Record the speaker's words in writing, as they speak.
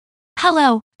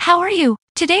Hello, how are you?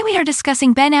 Today we are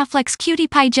discussing Ben Affleck's cutie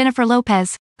pie Jennifer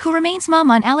Lopez, who remains mum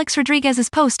on Alex Rodriguez's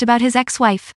post about his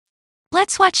ex-wife.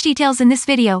 Let's watch details in this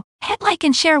video. Hit like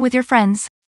and share with your friends.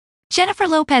 Jennifer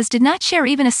Lopez did not share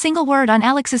even a single word on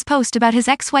Alex's post about his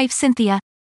ex-wife Cynthia.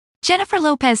 Jennifer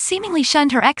Lopez seemingly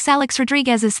shunned her ex Alex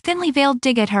Rodriguez's thinly veiled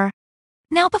dig at her.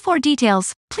 Now before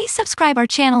details, please subscribe our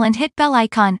channel and hit bell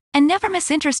icon, and never miss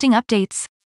interesting updates.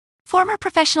 Former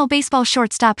professional baseball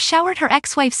shortstop showered her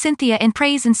ex-wife Cynthia in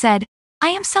praise and said, "I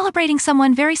am celebrating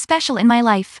someone very special in my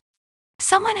life.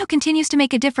 Someone who continues to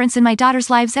make a difference in my daughters'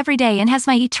 lives every day and has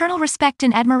my eternal respect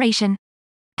and admiration."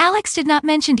 Alex did not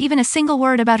mention even a single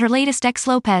word about her latest ex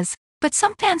Lopez, but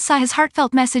some fans saw his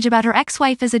heartfelt message about her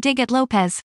ex-wife as a dig at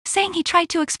Lopez, saying he tried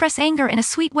to express anger in a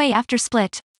sweet way after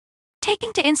split.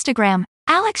 Taking to Instagram,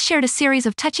 Alex shared a series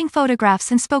of touching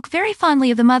photographs and spoke very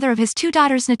fondly of the mother of his two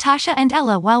daughters Natasha and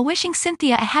Ella while wishing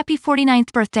Cynthia a happy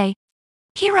 49th birthday.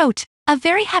 He wrote, "A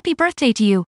very happy birthday to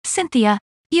you, Cynthia.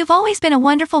 You've always been a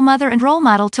wonderful mother and role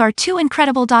model to our two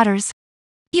incredible daughters.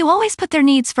 You always put their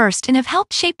needs first and have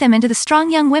helped shape them into the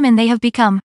strong young women they have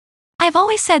become. I've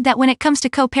always said that when it comes to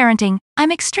co-parenting,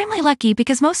 I'm extremely lucky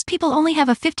because most people only have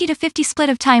a 50-50 split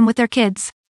of time with their kids.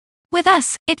 With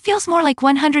us, it feels more like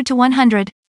 100 to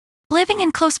 100. Living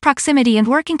in close proximity and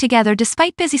working together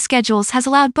despite busy schedules has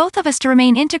allowed both of us to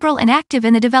remain integral and active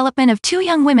in the development of two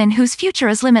young women whose future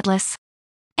is limitless.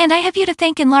 And I have you to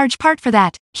thank in large part for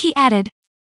that," he added.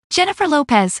 Jennifer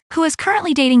Lopez, who is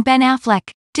currently dating Ben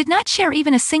Affleck, did not share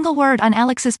even a single word on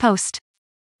Alex's post.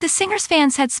 The singer's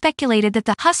fans had speculated that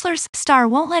the Hustlers star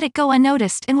won't let it go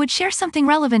unnoticed and would share something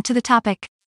relevant to the topic.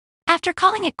 After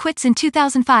calling it quits in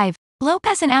 2005,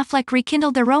 Lopez and Affleck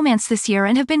rekindled their romance this year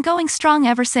and have been going strong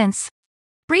ever since.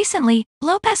 Recently,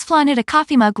 Lopez flaunted a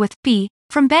coffee mug with B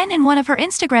from Ben in one of her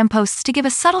Instagram posts to give a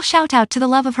subtle shout-out to the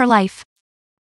love of her life.